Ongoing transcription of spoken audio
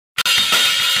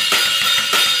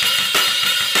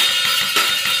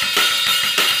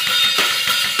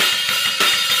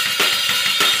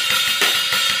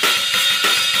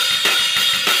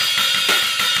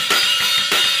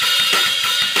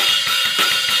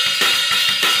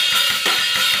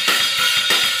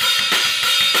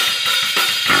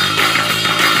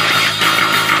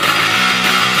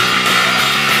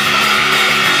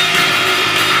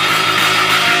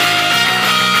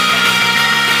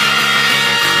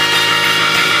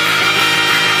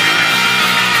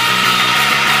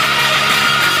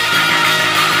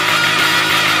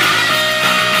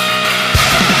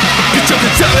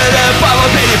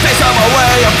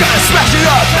smash it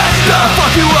up, gonna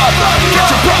fuck you up. Get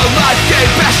your pro-life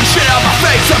game bashing shit out my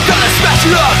face. I'm gonna smash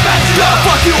it up, gonna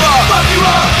fuck you up.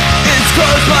 It's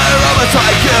closed by a robot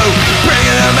tycoon,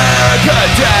 bringing America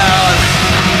down.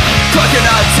 Clucking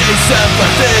Nazi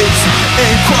sympathies,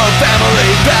 in quote family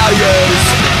values.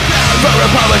 Vote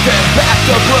Republican, back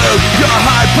the blue. Your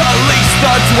high police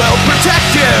thugs will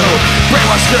protect you.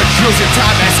 Brainwash the truth, your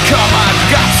time has come. I've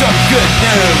got some good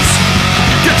news.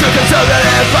 Get your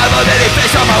conservative 580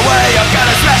 face on my way. I'm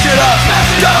gonna smash it up,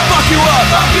 gonna fuck you up.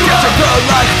 Get your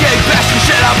pro-life gang bashing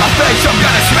shit out my face. I'm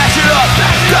gonna smash it up,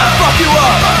 gonna fuck you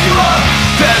up.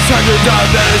 There's hundreds of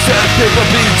innocent people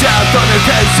being down, thrown in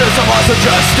cases of loss of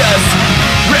justice.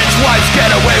 Rich whites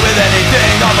get away with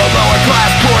anything, on the lower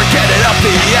class poor get it up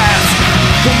the ass.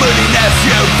 Polluting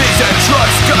SUVs and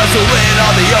trucks, guzzling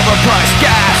all the overpriced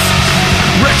gas.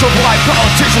 Rich or white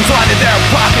politicians lining their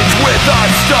pockets with our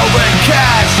stolen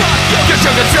cash. Get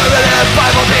your conservative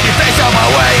Bible baby face on my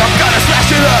way. I'm gonna smash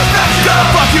it up, gonna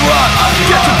fuck you up.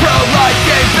 Get your pro-life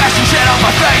game bashing shit on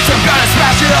my face. I'm gonna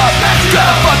smash it up,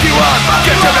 gonna fuck you up.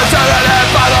 Get your conservative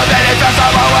Bible baby face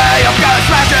on my way. I'm gonna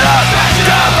smash it up,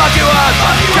 gonna fuck you up.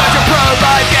 Get your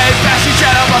pro-life game bashing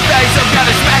shit on my face. I'm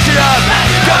gonna smash it up,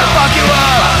 gonna fuck you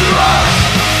up.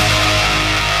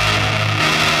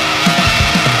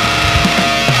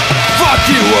 Fuck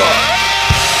you up.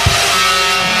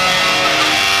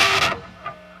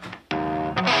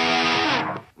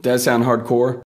 Does that sound hardcore?